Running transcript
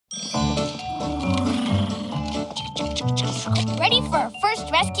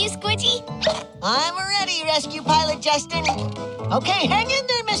rescue, Squidgy? I'm ready, Rescue Pilot Justin. Okay, hang in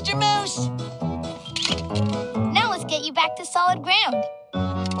there, Mr. Moose. Now let's get you back to solid ground.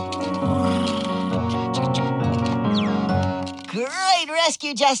 Great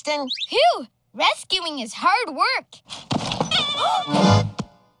rescue, Justin. Phew! Rescuing is hard work.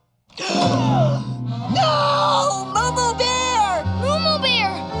 No! Moo Bear! Moo Bear!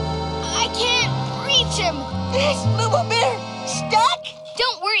 I can't reach him. Is Moo Bear stuck?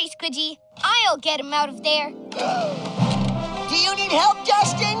 Don't worry, Squidgy. I'll get him out of there. Do you need help,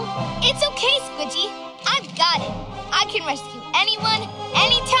 Justin? It's okay, Squidgy. I've got it. I can rescue anyone,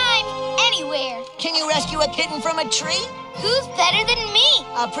 anytime, anywhere. Can you rescue a kitten from a tree? Who's better than me?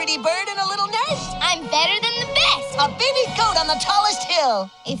 A pretty bird in a little nest? I'm better than the best. A baby goat on the tallest hill?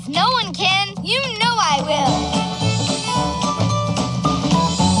 If no one can, you know I will.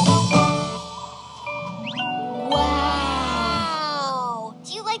 Wow!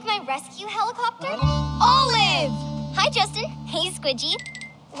 Do you like my rescue helicopter? Olive! Hi, Justin. Hey, Squidgy.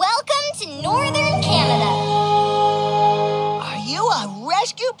 Welcome to Northern Canada. Are you a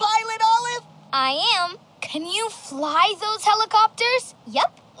rescue pilot, Olive? I am. Can you fly those helicopters?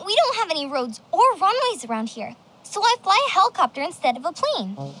 Yep. We don't have any roads or runways around here, so I fly a helicopter instead of a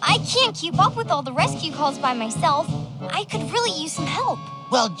plane. I can't keep up with all the rescue calls by myself. I could really use some help.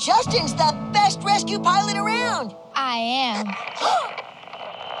 Well, Justin's the best rescue pilot around. I am.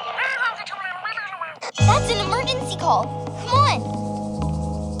 That's an emergency call. Come on.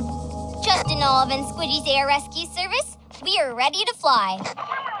 Justin, Olive and Squidgy's Air Rescue Service. We are ready to fly.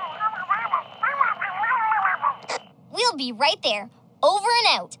 We'll be right there. Over and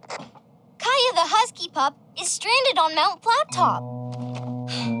out. Kaya the husky pup is stranded on Mount Flattop.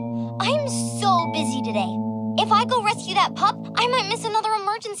 I'm so busy today. If I go rescue that pup, I might miss another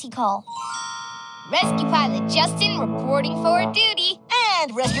emergency call. Rescue Pilot Justin reporting for duty.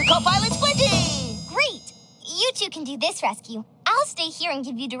 And Rescue Co-Pilot Squidgy. Great. You two can do this rescue. I'll stay here and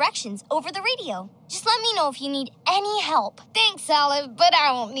give you directions over the radio. Just let me know if you need any help. Thanks, Olive, but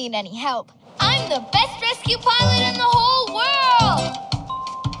I won't need any help. I'm the best rescue pilot in the whole world!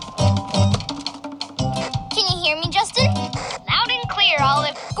 Can you hear me, Justin? Loud and clear,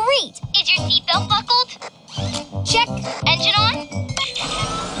 Olive. Great! Is your seatbelt buckled? Check. Engine on?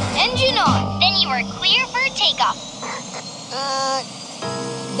 Engine on. Then you are clear for takeoff.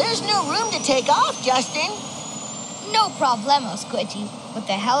 There's no room to take off, Justin. No problemo, Squidgy. With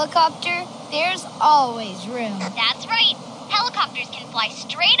the helicopter, there's always room. That's right. Helicopters can fly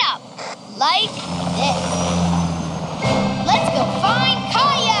straight up. Like this. Let's go find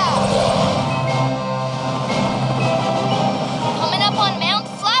Kaya! Coming up on Mount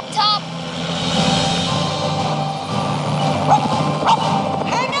Flattop.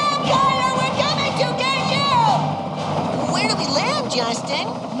 Hang on, Kaya! We're coming to get you! Where do we land, Justin?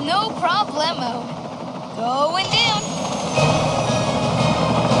 No problemo. Going